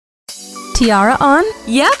Tiara on?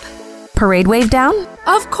 Yep, Parade wave down?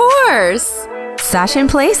 of course. Sash in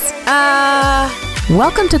place? Uh,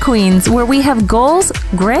 Welcome to Queens, where we have goals,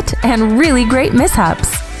 grit, and really great mishaps.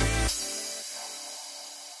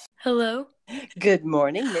 Hello. Good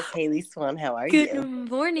morning, Miss Haley Swan. How are Good you?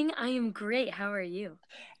 morning. I am great. How are you?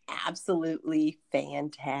 Absolutely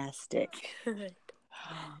fantastic. Good.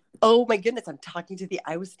 Oh my goodness, I'm talking to the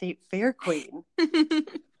Iowa State Fair Queen.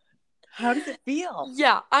 How does it feel?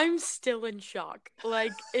 Yeah, I'm still in shock.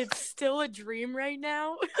 Like, it's still a dream right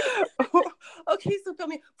now. Okay, so tell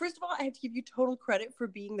me, first of all, I have to give you total credit for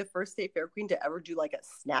being the first State Fair Queen to ever do like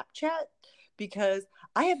a Snapchat, because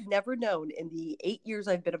I have never known in the 8 years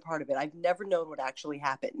I've been a part of it, I've never known what actually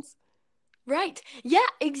happens. Right. Yeah,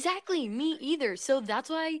 exactly. Me either. So that's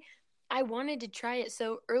why I wanted to try it.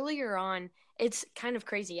 So earlier on, it's kind of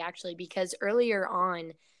crazy actually, because earlier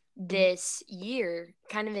on this year,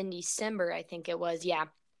 kind of in December, I think it was, yeah,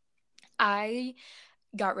 I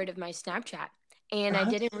got rid of my Snapchat. And I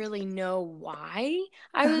Uh-huh. didn't really know why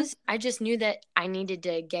Uh-huh. I just knew that I needed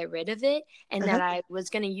to get rid of it and that I was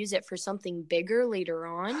going to use it for something bigger later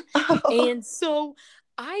on. Uh-huh. And so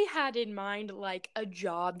I had in mind like a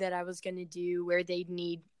job that I was going to do where they'd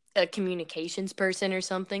need a communications person or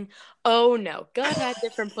something. Oh no, God had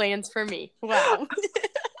different plans for me. Wow.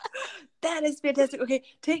 That is fantastic. Okay,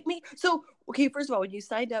 take me. So, okay, first of all, when you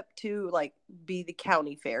signed up to like be the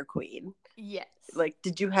county fair queen, Yes. like,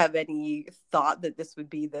 did you have any thought that this would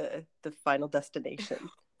be the final destination?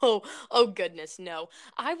 Oh goodness, no.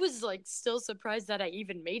 I was like still surprised that I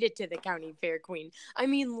even made it to the county fair queen. I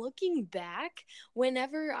mean, looking back,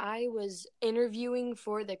 whenever I was interviewing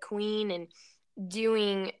for the queen and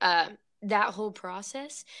doing that whole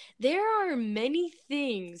process, there are many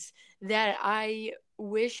things that I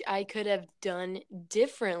wish I could have done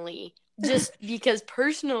differently. Just because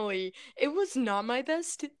personally, it was not my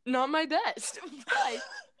best,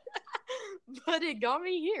 but it got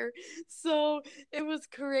me here. So it was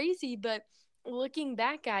crazy. But looking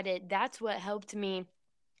back at it, that's what helped me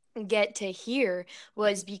get to here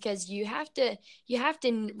was because you have to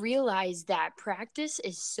realize that practice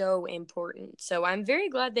is so important. So I'm very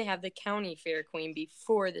glad they have the county fair queen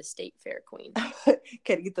before the state fair queen.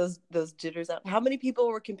 Can I get those jitters out? How many people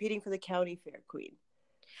were competing for the county fair queen?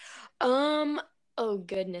 Oh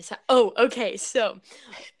goodness. Oh, okay. So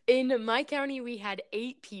in my county we had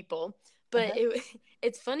 8 people, but Uh-huh.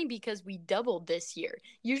 it's funny because we doubled this year.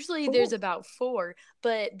 Usually there's Ooh. about 4,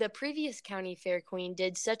 but the previous county fair queen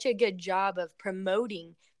did such a good job of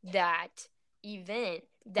promoting that event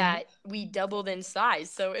Uh-huh. that we doubled in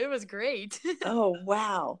size. So it was great. Oh,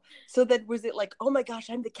 wow. So then was it like, oh my gosh,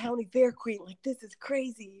 I'm the county fair queen. Like, this is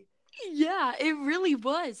crazy. Yeah, it really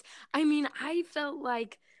was. I mean, I felt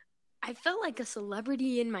like a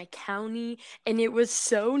celebrity in my county, and it was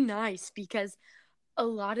so nice because a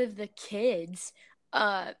lot of the kids,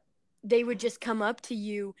 uh, they would just come up to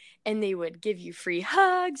you and they would give you free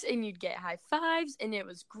hugs and you'd get high fives, and it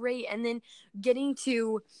was great. And then getting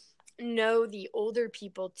to know the older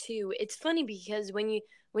people too. It's funny because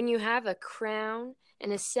when you have a crown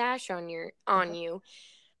and a sash on Uh-huh. you,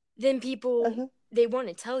 then people Uh-huh. they want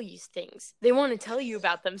to tell you things. They want to tell you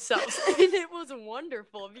about themselves. And it was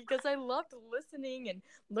wonderful because I loved listening and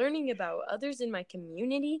learning about others in my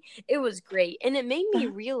community. It was great. And it made me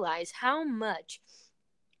Uh-huh. realize how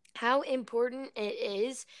important it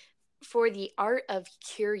is for the art of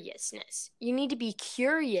curiousness. You need to be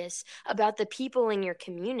curious about the people in your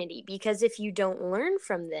community, because if you don't learn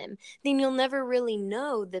from them, then you'll never really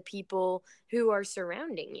know the people who are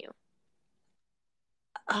surrounding you.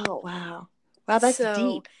 Oh, wow. Wow, that's So,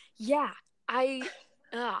 deep. yeah, I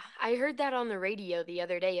heard that on the radio the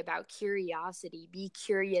other day about curiosity. Be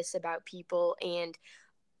curious about people and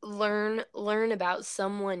learn about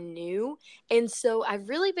someone new. And so I've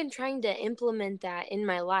really been trying to implement that in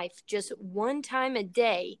my life. Just one time a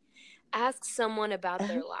day, ask someone about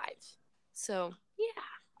Uh-huh. their lives. So, yeah.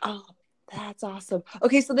 Oh, that's awesome.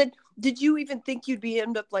 Okay, so then did you even think you'd be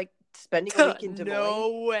end up like spending a week in Des Moines? No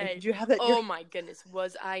Like, way. did you have that in your Oh my goodness.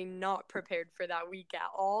 Was I not prepared for that week at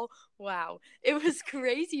all? Wow. It was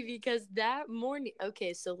crazy because that morning,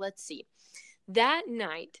 okay, so let's see. That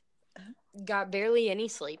night, got barely any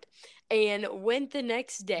sleep and went the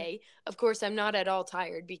next day. Of course, I'm not at all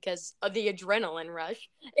tired because of the adrenaline rush.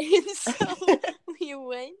 And so we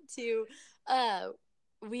went to, uh,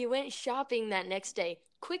 we went shopping that next day.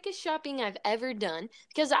 Quickest shopping I've ever done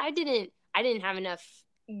because I didn't have enough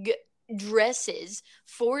g- dresses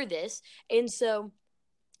for this. And so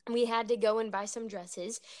we had to go and buy some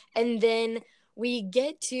dresses. And then we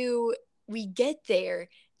get there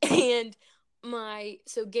and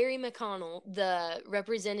Gary McConnell, the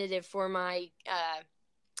representative for my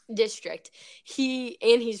district,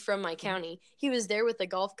 he's from my county. He was there with a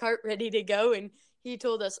golf cart ready to go, and he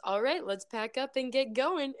told us, all right, let's pack up and get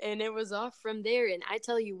going. And it was off from there. And I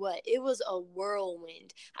tell you what, it was a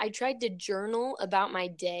whirlwind. I tried to journal about my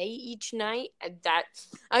day each night. That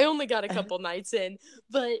I only got a couple nights in,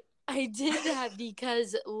 but I did that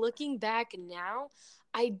because looking back now,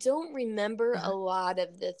 I don't remember a lot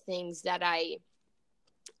of the things that I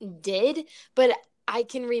did, but I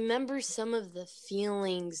can remember some of the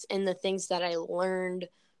feelings and the things that I learned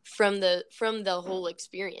from the whole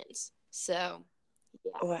experience. So,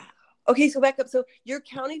 yeah. Wow. Okay, so back up. So your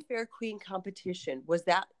county fair queen competition, was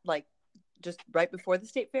that like just right before the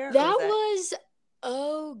state fair? That was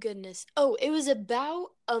oh goodness. Oh, it was about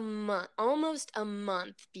a month, almost a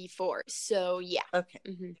month before. So, yeah. Okay.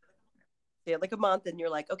 Mm-hmm. Yeah, like a month, and you're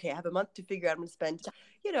like, okay, I have a month to figure out. I'm going to spend,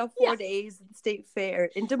 4 days at the state fair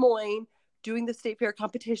in Des Moines doing the state fair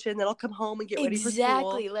competition. Then I'll come home and get ready for school.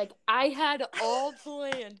 Exactly. Like I had all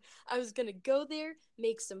planned. I was going to go there,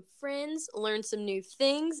 make some friends, learn some new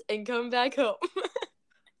things, and come back home.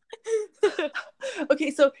 Okay,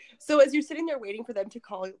 so as you're sitting there waiting for them to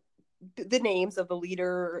call the names of the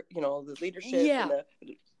leader, the leadership. Yeah.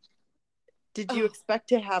 Did you expect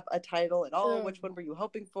to have a title at all? Which one were you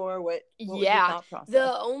hoping for? What was your thought process?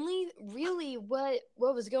 The only really what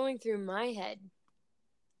was going through my head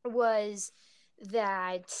was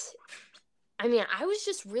that, I mean, I was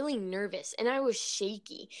just really nervous and I was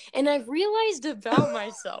shaky. And I realized about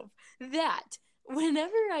myself that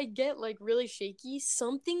whenever I get like really shaky,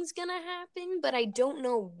 something's gonna happen, but I don't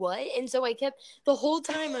know what. And so I kept the whole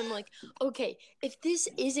time, I'm like, okay, if this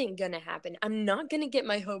isn't gonna happen, I'm not gonna get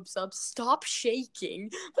my hopes up. Stop shaking.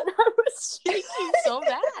 But I was shaking so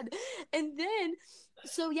bad. And then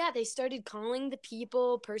so yeah, they started calling the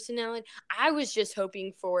people, personality. I was just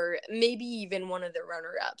hoping for maybe even one of the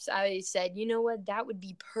runner-ups. I said, you know what, that would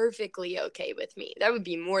be perfectly okay with me. That would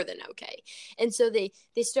be more than okay. And so they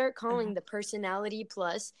start calling the personality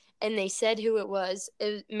plus, and they said who it was.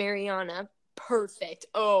 It was Mariana. Perfect.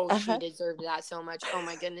 Oh, she deserved that so much. Oh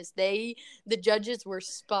my goodness. The judges were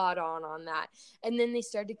spot on that. And then they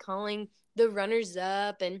started calling the runners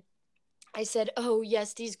up, and I said, oh,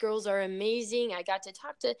 yes, these girls are amazing. I got to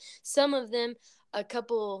talk to some of them a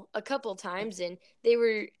couple times, and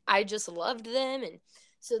I just loved them. And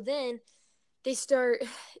so then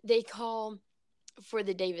they call for for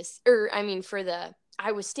the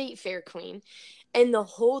Iowa State Fair Queen. And the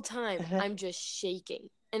whole time I'm just shaking.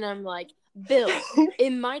 And I'm like, Bill,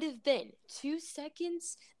 it might have been 2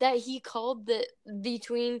 seconds that he called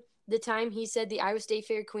between the time he said the Iowa State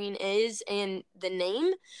Fair Queen is and the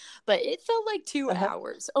name, but it felt like 2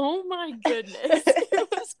 hours. Oh my goodness. It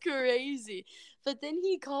was crazy. But then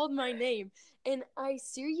he called my name, and I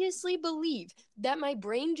seriously believe that my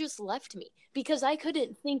brain just left me because I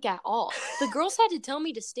couldn't think at all. The girls had to tell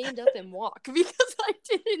me to stand up and walk because I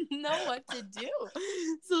didn't know what to do.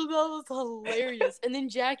 So that was hilarious. And then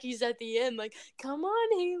Jackie's at the end like, come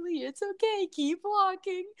on, Haley, it's okay, keep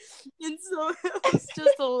walking. And so it was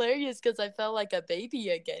just hilarious because I felt like a baby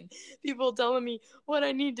again. People telling me what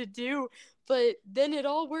I need to do. But then it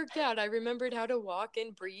all worked out. I remembered how to walk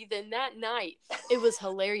and breathe. And that night, it was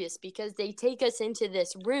hilarious because they take us into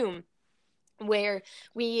this room where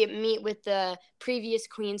we meet with the previous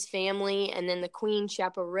queen's family and then the queen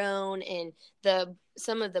chaperone and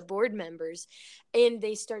some of the board members. And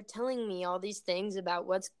they start telling me all these things about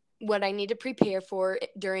what I need to prepare for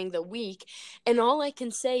during the week. And all I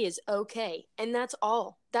can say is okay. And that's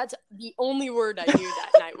all. That's the only word I knew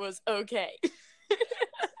that night was okay.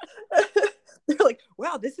 They're like,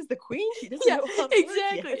 wow, this is the queen? She doesn't know how to work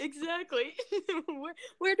yet. Exactly.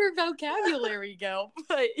 Where'd her vocabulary go?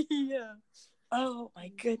 But yeah. Oh my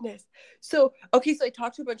goodness. So I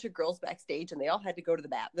talked to a bunch of girls backstage, and they all had to go to the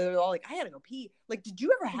bath. They were all like, I had to go pee. Like, did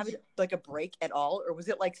you ever have like a break at all? Or was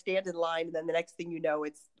it like stand in line and then the next thing you know,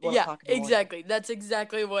 it's 1 o'clock in the morning? Exactly. That's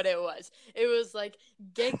exactly what it was. It was like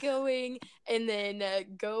get going and then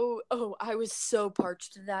go. Oh, I was so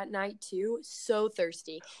parched that night too. So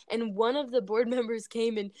thirsty. And one of the board members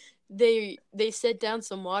came and they set down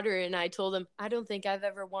some water, and I told them, I don't think I've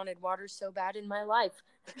ever wanted water so bad in my life.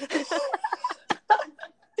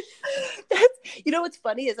 You know what's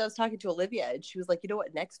funny is I was talking to Olivia and she was like, you know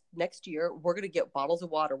what, next year we're gonna get bottles of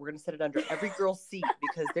water. We're gonna set it under every girl's seat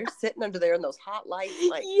because they're sitting under there in those hot lights.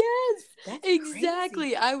 Like, Yes, that's exactly.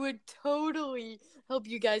 crazy. I would totally help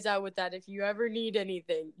you guys out with that if you ever need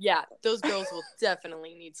anything. Yeah, those girls will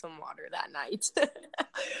definitely need some water that night.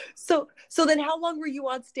 So then how long were you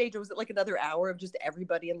on stage? Or was it like another hour of just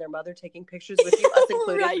everybody and their mother taking pictures with you, us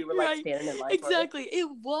included? Right, We were like right. standing in line for it. Exactly. It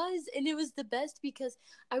was, and it was the best because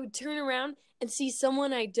I would turn around and see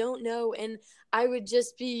someone I don't know, and I would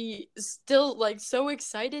just be still like so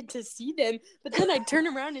excited to see them. But then I'd turn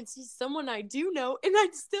around and see someone I do know, and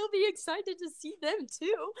I'd still be excited to see them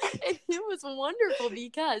too. And it was wonderful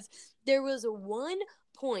because there was one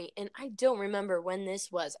point, and I don't remember when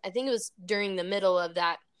this was. I think it was during the middle of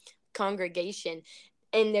that congregation.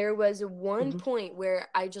 And there was one point where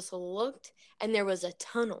I just looked and there was a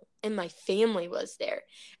tunnel and my family was there.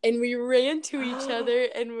 And we ran to each other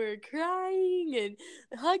and we were crying and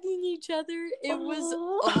hugging each other. It was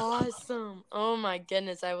awesome. Oh my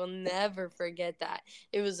goodness. I will never forget that.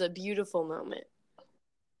 It was a beautiful moment.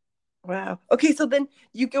 Wow. Okay, so then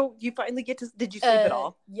you finally get to, did you sleep at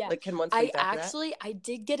all? Yeah. Like, can one sleep after that? I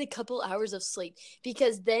did get a couple hours of sleep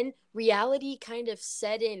because then reality kind of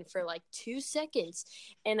set in for like 2 seconds.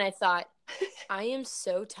 And I thought, I am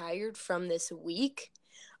so tired from this week.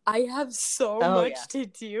 I have so much to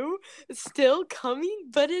do still coming,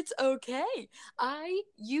 but it's okay. I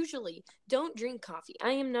usually don't drink coffee.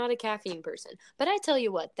 I am not a caffeine person. But I tell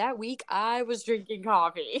you what, that week I was drinking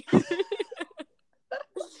coffee.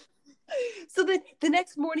 So then the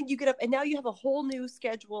next morning you get up and now you have a whole new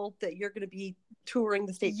schedule that you're going to be touring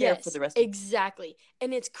the state fair for the rest of exactly.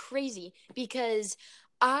 And it's crazy because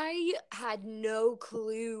I had no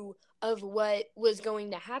clue of what was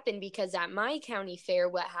going to happen because at my county fair,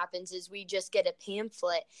 what happens is we just get a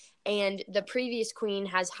pamphlet and the previous queen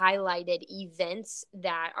has highlighted events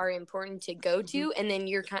that are important to go to. And then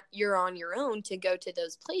you're on your own to go to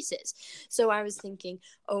those places. So I was thinking,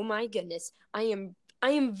 oh my goodness, I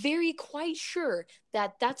am very quite sure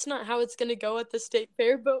that that's not how it's going to go at the state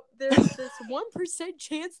fair, but there's this 1%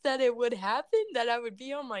 chance that it would happen, that I would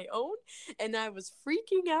be on my own, and I was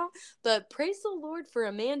freaking out. But praise the Lord for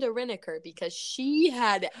Amanda Reneker because she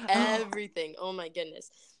had everything. Oh my goodness.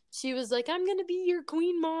 She was like, I'm going to be your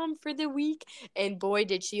queen mom for the week. And boy,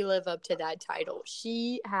 did she live up to that title.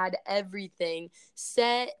 She had everything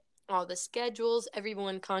set. All the schedules,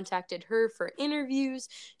 everyone contacted her for interviews.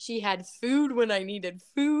 She had food when I needed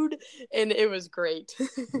food, and it was great.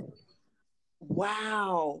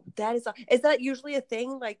 Wow, is that usually a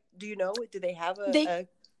thing? Like, do you know? Do they have a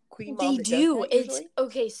queen mom? They do. It's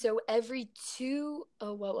okay. So every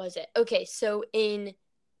what was it? Okay, so in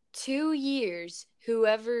 2 years,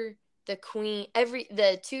 whoever the queen,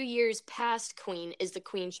 the 2 years past queen is the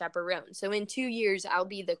queen chaperone. So in 2 years, I'll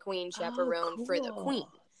be the queen chaperone for the queen.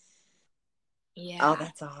 Yeah. Oh,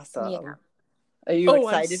 that's awesome. Yeah. Are you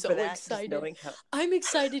excited for that? Excited. I'm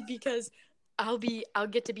excited because I'll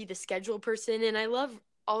get to be the schedule person, and I love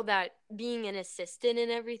all that, being an assistant and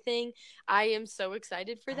everything. I am so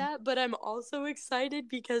excited for that, but I'm also excited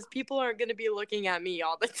because people aren't going to be looking at me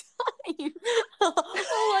all the time.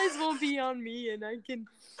 All eyes won't be on me, and I can,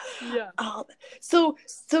 So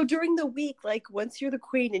during the week, like once you're the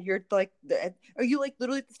queen and you're like, are you like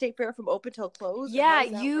literally at the state fair from open till close? Yeah,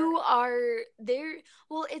 you are there.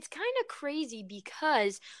 Well, it's kind of crazy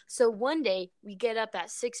because so one day we get up at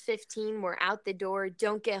 6:15. We're out the door.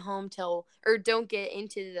 Don't get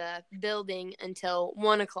into the building until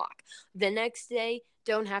 1:00. The next day,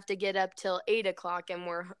 don't have to get up till 8:00, and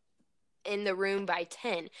we're in the room by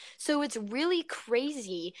 10. So it's really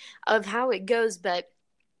crazy of how it goes, but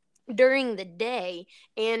during the day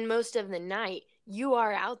and most of the night, you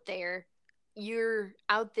are out there. You're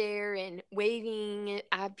out there and waving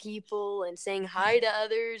at people and saying hi to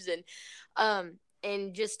others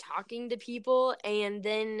and just talking to people. And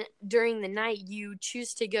then during the night, you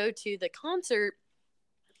choose to go to the concert,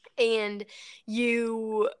 and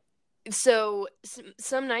so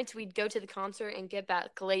some nights we'd go to the concert and get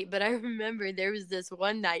back late, but I remember there was this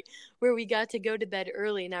one night where we got to go to bed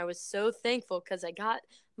early, and I was so thankful because I got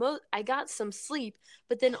some sleep.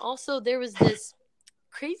 But then also there was this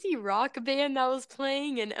crazy rock band that was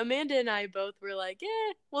playing, and Amanda and I both were like,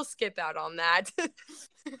 we'll skip out on that. We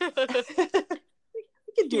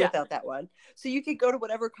can do without that one. So you can go to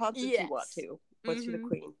whatever concert you want to once you're the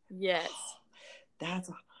queen. Yes. That's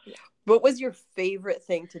What was your favorite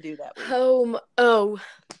thing to do that week?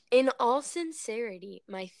 In all sincerity,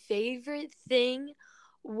 my favorite thing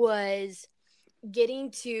was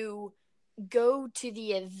getting to go to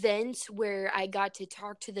the events where I got to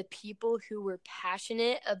talk to the people who were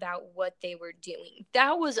passionate about what they were doing.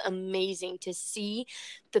 That was amazing to see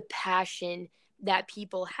the passion that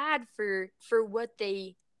people had for what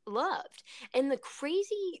they loved. And the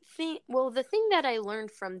crazy thing, well, the thing that I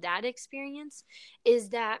learned from that experience is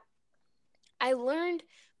that I learned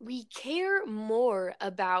we care more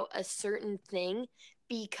about a certain thing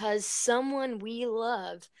because someone we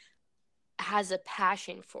love has a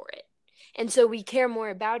passion for it. And so we care more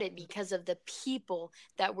about it because of the people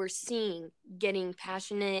that we're seeing getting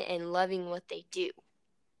passionate and loving what they do.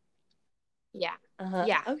 Yeah.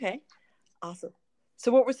 Yeah. Okay. Awesome.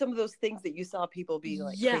 So what were some of those things that you saw people be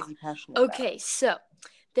like crazy passionate about? Okay, so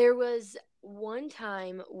there was one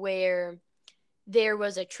time where there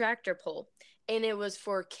was a tractor pull and it was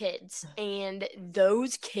for kids, and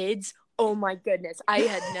those kids, oh my goodness, I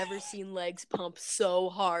had never seen legs pump so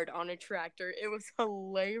hard on a tractor. It was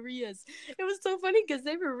hilarious. It was so funny because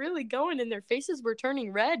they were really going and their faces were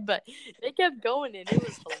turning red, but they kept going and it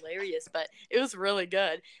was hilarious, but it was really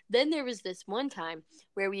good. Then there was this one time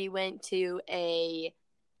where we went to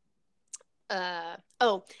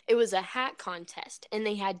it was a hat contest, and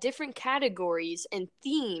they had different categories and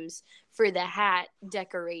themes for the hat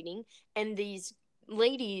decorating, and these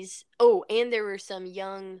ladies, and there were some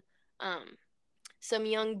young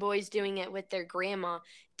boys doing it with their grandma,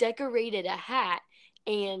 decorated a hat.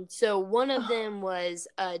 And so one of them was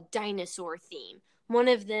a dinosaur theme, one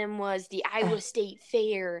of them was the Iowa State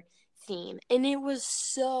Fair theme, and it was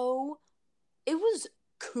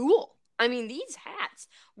cool. I mean, these hats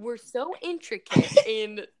were so intricate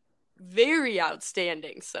and very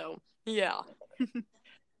outstanding. So, yeah.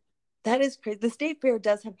 That is crazy. The state fair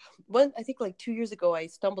does have one. I think like 2 years ago, I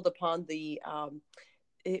stumbled upon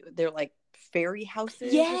they're like fairy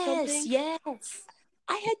houses or something. Yes.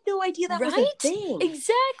 I had no idea that was a thing.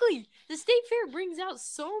 Exactly. The state fair brings out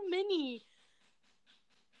so many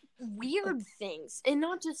weird things, and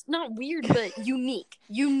not weird, but unique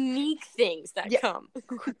things that come.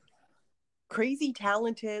 Crazy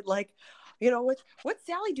talented, like, what's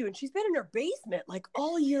Sally doing? She's been in her basement like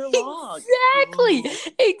all year long. Exactly.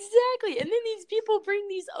 And then these people bring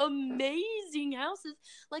these amazing houses.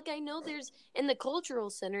 Like, I know there's in the cultural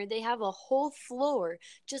center, they have a whole floor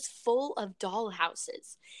just full of doll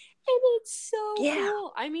houses. And it's so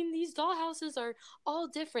cool. I mean, these doll houses are all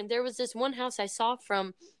different. There was this one house I saw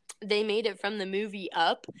they made it from the movie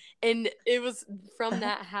Up, and it was from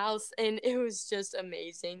that house, and it was just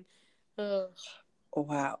amazing.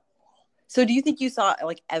 Wow. So do you think you saw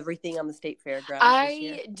like everything on the state fairgrounds this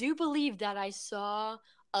year? I do believe that I saw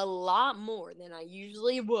a lot more than I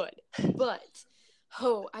usually would. But,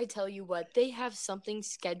 I tell you what, they have something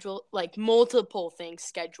scheduled, like multiple things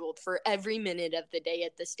scheduled for every minute of the day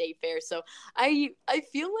at the state fair. So I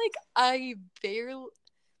feel like I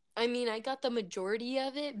got the majority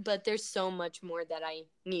of it, but there's so much more that I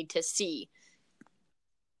need to see.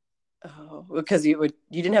 Oh, because you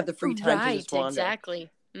didn't have the free time to just wander. Exactly.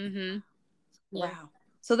 Mm-hmm. Yeah. Wow.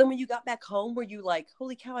 So then when you got back home, were you like,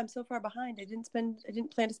 holy cow, I'm so far behind. I didn't plan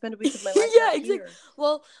to spend a week of my life yeah, exactly. Here.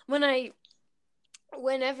 Well,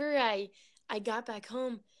 whenever I got back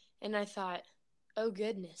home and I thought, oh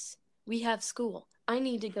goodness, we have school. I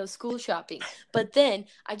need to go school shopping. But then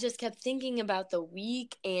I just kept thinking about the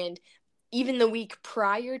week and even the week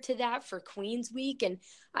prior to that for Queen's Week, and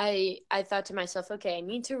I thought to myself, okay, I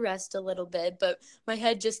need to rest a little bit, but my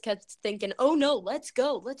head just kept thinking, oh no, let's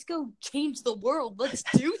go change the world, let's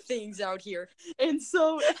do things out here. And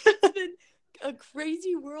so it's been a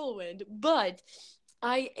crazy whirlwind, but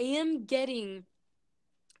I'm getting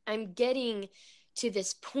to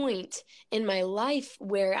this point in my life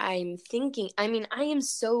where I'm thinking, I am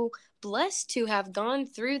so blessed to have gone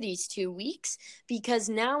through these 2 weeks, because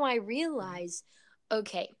now I realize,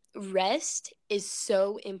 okay, rest is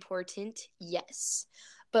so important, yes.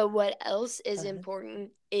 But what else is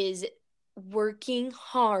important is working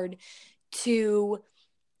hard to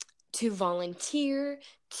volunteer,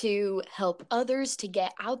 to help others, to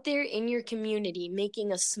get out there in your community,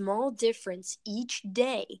 making a small difference each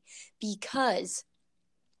day, because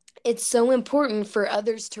it's so important for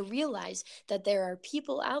others to realize that there are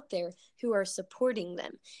people out there who are supporting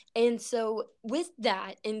them. And so with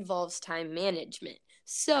that involves time management.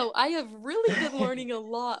 So I have really been learning a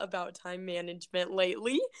lot about time management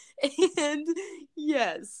lately. And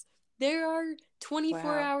yes, there are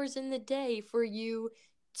 24 hours in the day for you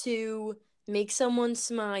to make someone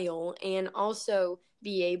smile and also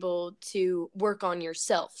be able to work on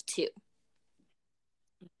yourself too.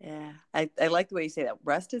 Yeah, I like the way you say that.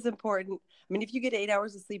 Rest is important. I mean, if you get 8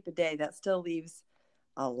 hours of sleep a day, that still leaves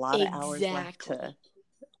a lot of hours left to.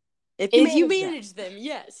 If If you them. manage them,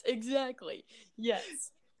 yes, exactly.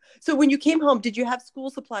 Yes. So when you came home, did you have school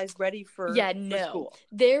supplies ready for No. school?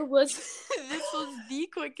 There was this was the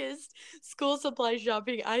quickest school supply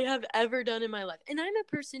shopping I have ever done in my life. And I'm a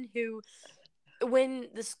person who, when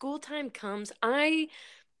the school time comes, I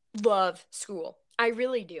love school. I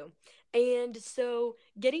really do. And so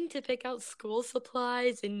getting to pick out school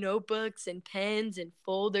supplies and notebooks and pens and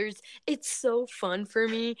folders, it's so fun for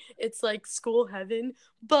me. It's like school heaven.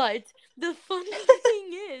 But the funny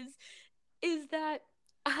thing is that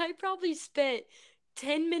I probably spent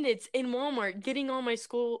 10 minutes in Walmart getting all my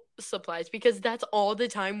school supplies because that's all the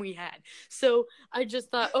time we had. So I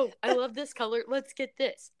just thought, oh, I love this color. Let's get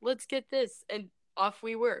this. Let's get this. And off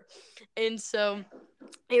we were. And so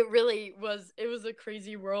it was a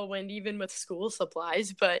crazy whirlwind even with school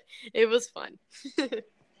supplies, but it was fun.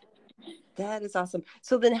 That is awesome.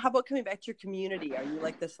 So then how about coming back to your community? Are you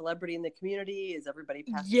like the celebrity in the community? Is everybody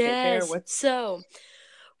past the state fair? Yes. So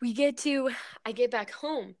I get back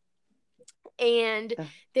home and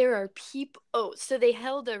there are people. Oh, so they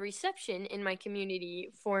held a reception in my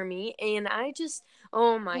community for me, and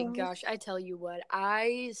oh my gosh, I tell you what,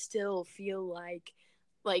 I still feel like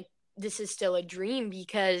this is still a dream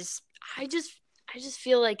because I just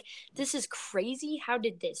feel like this is crazy. How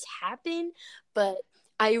did this happen? But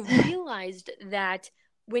I realized that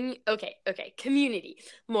community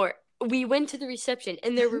more. We went to the reception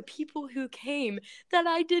and there were people who came that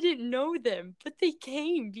I didn't know them, but they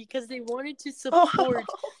came because they wanted to support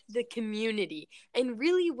the community. And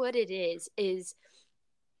really what it is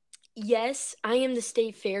yes, I am the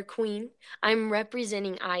state fair queen. I'm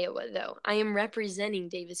representing Iowa, though. I am representing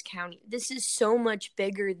Davis County. This is so much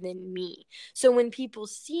bigger than me. So when people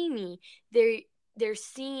see me, they're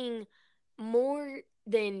seeing more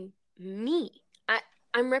than me.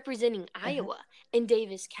 I'm representing Iowa and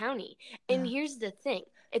Davis County. And here's the thing.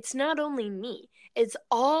 It's not only me. It's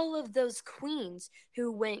all of those queens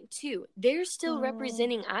who went too. They're still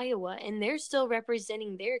representing Iowa and they're still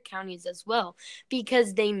representing their counties as well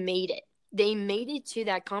because they made it. They made it to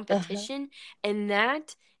that competition. And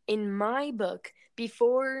that, in my book,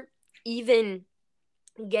 before even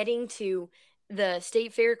getting to the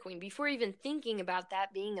state fair queen, before even thinking about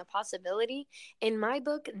that being a possibility, in my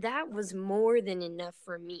book, that was more than enough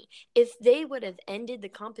for me. If they would have ended the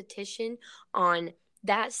competition on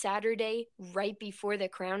that Saturday right before the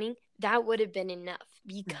crowning, that would have been enough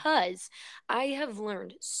because I have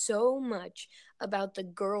learned so much about the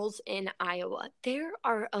girls in Iowa. There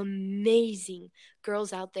are amazing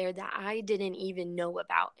girls out there that I didn't even know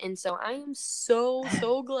about. And so I am so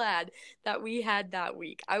glad that we had that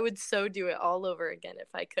week. I would so do it all over again if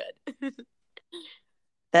I could.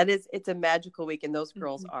 It's a magical week, and those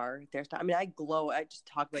girls are there. I mean, I glow. I just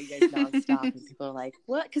talk about you guys nonstop, and people are like,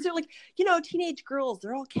 "What?" Because they're like, teenage girls.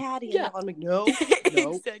 They're all catty. Yeah. And I'm like, no,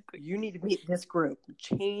 exactly. You need to meet this group.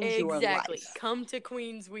 Change your life. Come to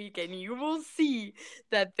Queens Week, and you will see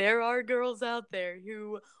that there are girls out there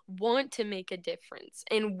who want to make a difference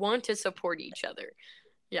and want to support each other.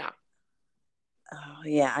 Yeah. Oh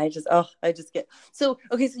yeah, I just get so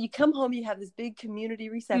okay. So you come home, you have this big community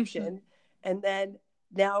reception, and then.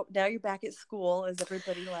 Now you're back at school. Is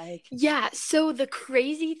everybody like? Yeah. So the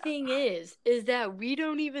crazy thing is that we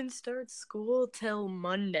don't even start school till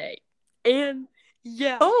Monday, and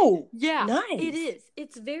yeah. Oh, yeah. Nice. It is.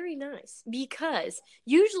 It's very nice because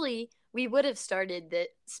usually we would have started this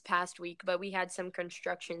past week, but we had some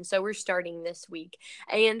construction, so we're starting this week,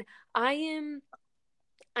 and I'm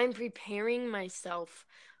preparing myself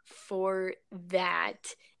for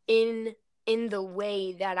that in the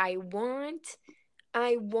way that I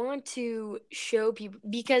want to show people,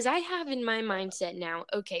 because I have in my mindset now,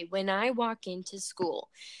 okay, when I walk into school,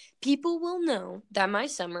 people will know that my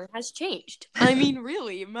summer has changed. I mean,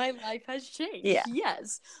 really, my life has changed. Yeah.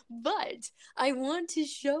 Yes. But I want to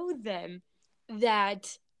show them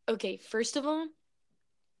that, okay, first of all,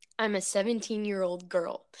 I'm a 17-year-old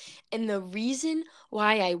girl. And the reason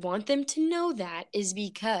why I want them to know that is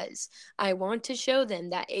because I want to show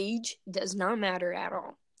them that age does not matter at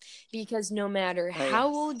all. Because no matter how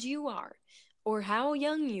old you are or how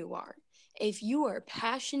young you are, if you are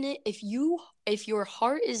passionate, if your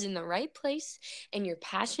heart is in the right place and you're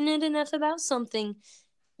passionate enough about something,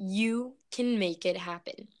 you can make it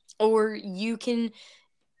happen. Or you can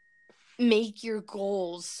make your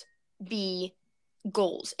goals be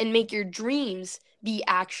goals and make your dreams be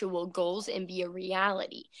actual goals and be a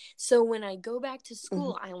reality. So when I go back to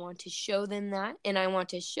school, I want to show them that, and I want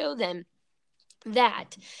to show them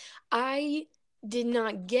that I did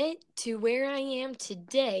not get to where I am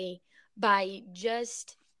today by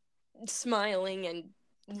just smiling and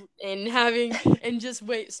and just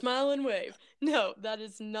wait, smile and wave. No, that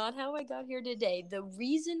is not how I got here today. The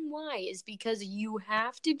reason why is because you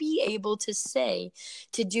have to be able to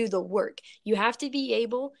do the work. You have to be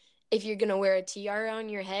able, if you're going to wear a tiara on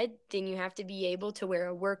your head, then you have to be able to wear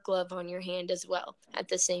a work glove on your hand as well at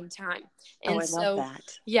the same time. And I love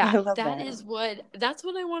that. yeah, I love that's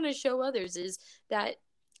what I want to show others, is that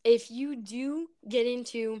if you get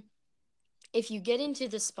into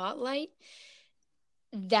the spotlight,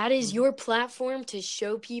 that is your platform to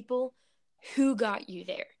show people who got you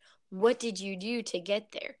there. What did you do to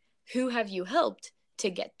get there? Who have you helped to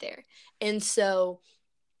get there? And so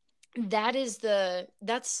that's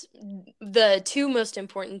the two most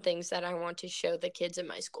important things that I want to show the kids in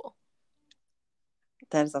my school.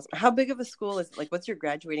 That is awesome. How big of a school is it? Like, what's your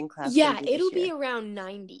graduating class? Yeah, it'll be around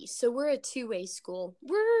 90. So we're a 2A school.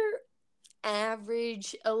 We're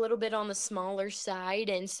average, a little bit on the smaller side,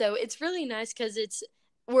 and so it's really nice because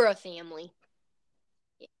we're a family.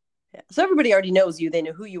 Yeah. So everybody already knows you. They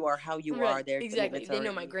know who you are, how you are. There, exactly. They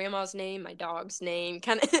know my grandma's name, my dog's name,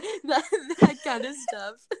 kind of that kind of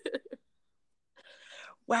stuff.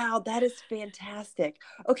 Wow, that is fantastic.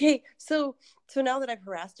 Okay, so now that I've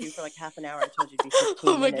harassed you for like half an hour, I told you to be 15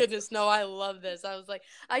 Oh my minutes. goodness, no, I love this. I was like,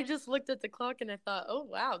 I just looked at the clock and I thought, oh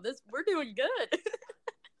wow, we're doing good.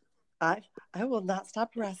 I will not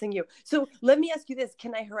stop harassing you. So let me ask you this.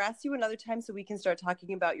 Can I harass you another time so we can start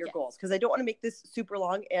talking about your goals? Because I don't want to make this super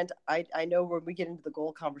long. And I know when we get into the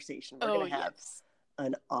goal conversation, we're going to have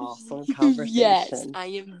an awesome conversation. Yes, I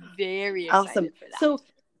am very excited for that.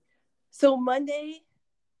 So Monday,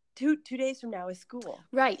 two days from now is school.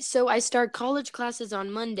 Right. So I start college classes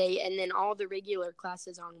on Monday and then all the regular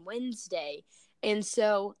classes on Wednesday. And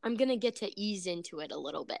so I'm going to get to ease into it a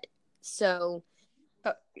little bit. So...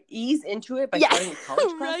 ease into it by starting with college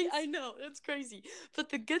classes? Right, I know, it's crazy. But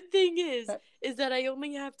the good thing is that I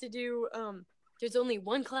only have to do there's only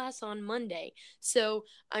one class on Monday. So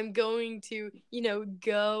I'm going to,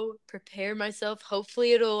 go prepare myself.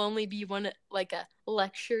 Hopefully it'll only be one, like a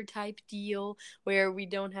lecture type deal where we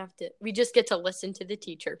just get to listen to the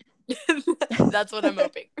teacher. That's what I'm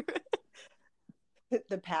hoping.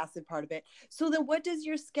 The passive part of it. So then what does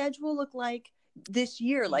your schedule look like this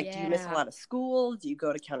year? Like, do you miss a lot of school? Do you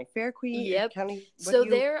go to County Fair Queen? Yep. So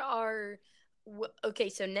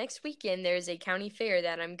next weekend there's a county fair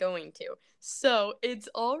that I'm going to. So it's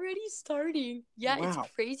already starting. Yeah, wow. It's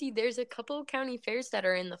crazy. There's a couple of county fairs that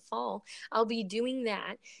are in the fall. I'll be doing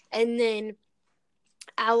that. And then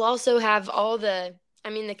I'll also have all the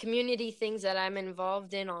community things that I'm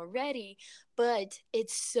involved in already. But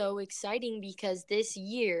it's so exciting because this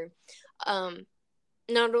year,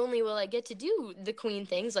 not only will I get to do the Queen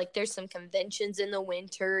things, like there's some conventions in the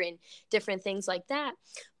winter and different things like that,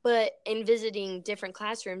 and visiting different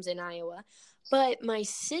classrooms in Iowa. But my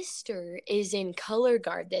sister is in color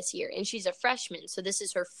guard this year, and she's a freshman. So this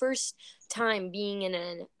is her first time being in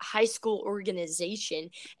a high school organization.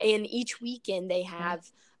 And each weekend they have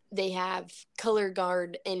color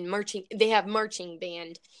guard and marching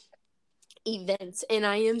band events, and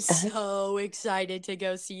I am so excited to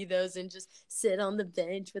go see those and just sit on the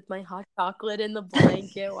bench with my hot chocolate in the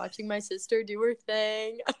blanket watching my sister do her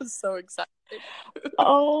thing. I'm so excited.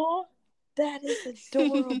 Oh, that is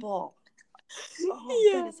adorable.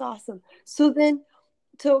 That is awesome. So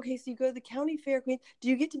you go to the county fair, Queen. Do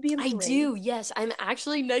you get to be in parades? I do, yes. I'm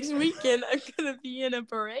actually, next weekend I'm gonna be in a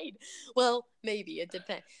parade. Well, maybe, it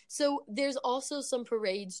depends. So there's also some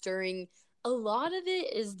parades during, a lot of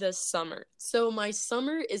it is the summer. So my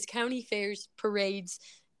summer is county fairs, parades,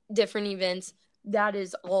 different events. That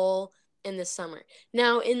is all in the summer.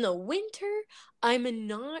 Now, in the winter, I'm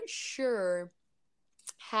not sure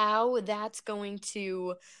how that's going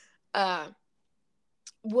to,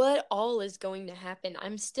 what all is going to happen.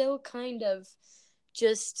 I'm still kind of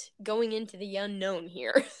just going into the unknown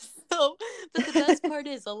here. But the best part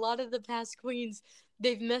is a lot of the past queens,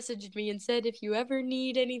 they've messaged me and said, if you ever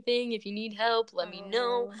need anything, if you need help, let me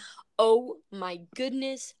know. Oh my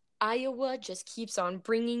goodness. Iowa just keeps on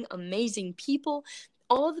bringing amazing people.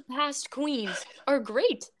 All the past queens are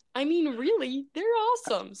great. Really, they're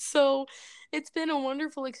awesome. So it's been a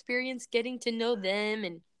wonderful experience getting to know them,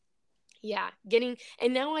 and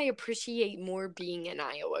and now I appreciate more being an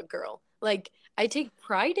Iowa girl. Like, I take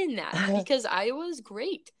pride in that because Iowa is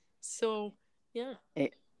great. So, yeah.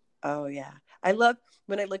 Oh, yeah. I love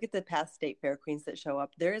when I look at the past state fair queens that show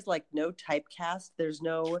up, there is like no typecast. There's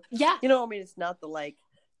no, it's not the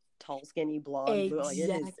tall, skinny, blonde. Exactly. It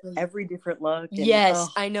is every different look. And, yes,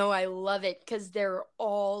 I know. I love it because they're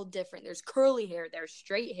all different. There's curly hair, there's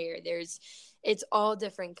straight hair, it's all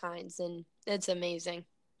different kinds, and it's amazing.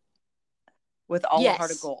 with all a heart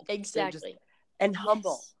of Yes, gold. exactly. And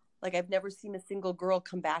humble. Yes. Like I've never seen a single girl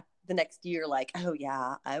come back the next year like, oh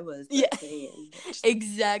yeah, I was Yeah, 13.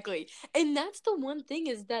 exactly. And that's the one thing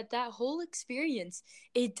is that whole experience,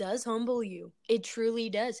 it does humble you. It truly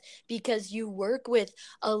does because you work with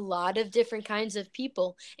a lot of different kinds of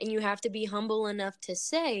people and you have to be humble enough to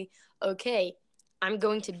say, okay, I'm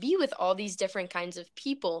going to be with all these different kinds of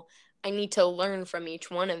people. I need to learn from each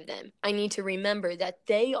one of them. I need to remember that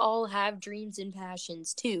they all have dreams and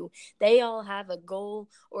passions too. They all have a goal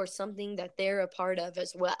or something that they're a part of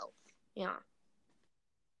as well. Yeah.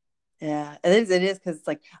 Yeah, it is because it's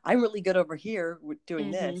like I'm really good over here with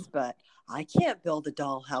doing Mm-hmm. this, but I can't build a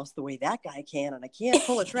dollhouse the way that guy can, and I can't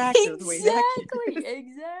pull a tractor the way that can.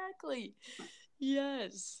 Exactly.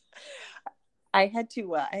 Yes. I had to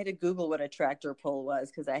Google what a tractor pull was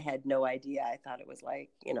because I had no idea. I thought it was like,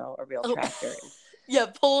 a real Oh, tractor. yeah,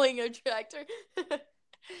 pulling a tractor.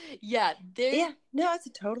 Yeah, Yeah, no, it's a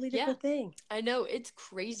totally yeah, different thing. I know it's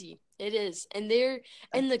crazy. It is. And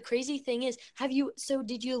the crazy thing is,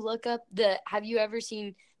 did you look up have you ever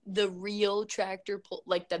seen the real tractor pull,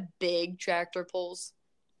 like the big tractor pulls?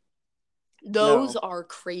 Those No, are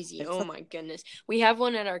crazy. it's Oh my goodness. We have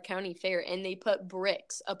one at our county fair and they put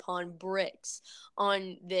bricks upon bricks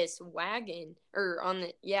on this wagon or on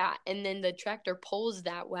the, yeah. And then the tractor pulls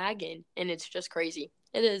that wagon and it's just crazy.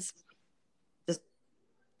 It is. just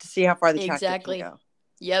to see how far the tractor Exactly. can go.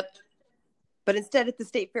 Yep. But instead at the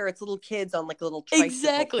state fair, it's little kids on like a little tricycle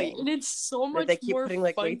Exactly. thing And it's so that much they keep more putting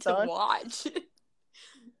like fun weights to on. watch.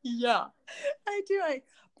 Yeah. I do.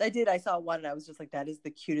 I did. I saw one and I was just like, that is the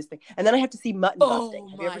cutest thing. And then I have to see mutton busting.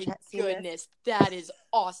 Have you ever seen Goodness, that is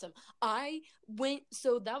awesome.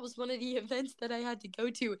 So that was one of the events that I had to go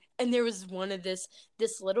to, and there was one of this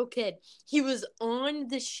little kid. He was on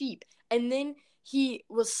the sheep, and then he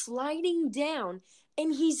was sliding down,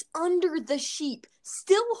 and he's under the sheep,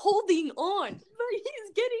 still holding on, but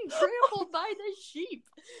he's getting trampled by the sheep.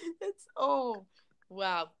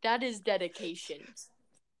 Wow, that is dedication.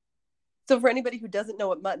 So for anybody who doesn't know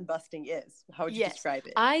what mutton busting is, how would you describe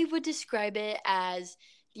it? I would describe it as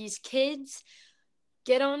these kids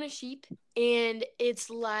get on a sheep and it's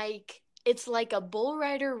like a bull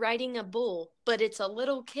rider riding a bull, but it's a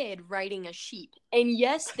little kid riding a sheep. And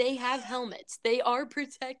yes, they have helmets. They are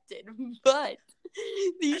protected, but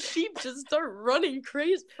these sheep just start running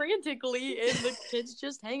frantically and the kids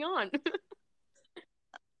just hang on.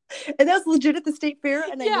 And that was legit at the state fair,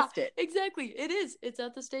 and I missed it. Exactly. It is. It's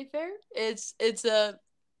at the state fair. It's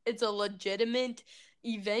a legitimate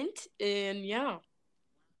event, and yeah.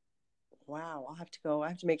 Wow, I'll have to go. I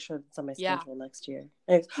have to make sure that's on my Yeah. schedule next year.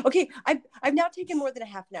 Anyways, okay, I've now taken more than a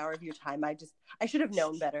half an hour of your time. I should have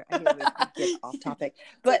known better. I mean, we get off topic,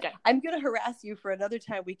 but okay. I'm going to harass you for another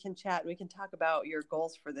time. We can chat and we can talk about your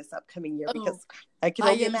goals for this upcoming year because I can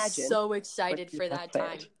only imagine. I am so excited for that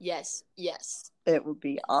time. Yes. It would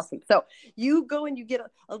be awesome. So you go and you get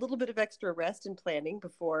a little bit of extra rest and planning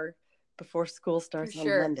before school starts on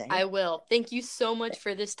Monday. I will. Thank you so much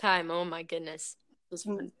for this time. Oh my goodness.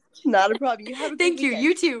 Not a problem. You have a great Thank you. weekend.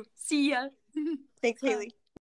 You too. See ya. Thanks, Haley.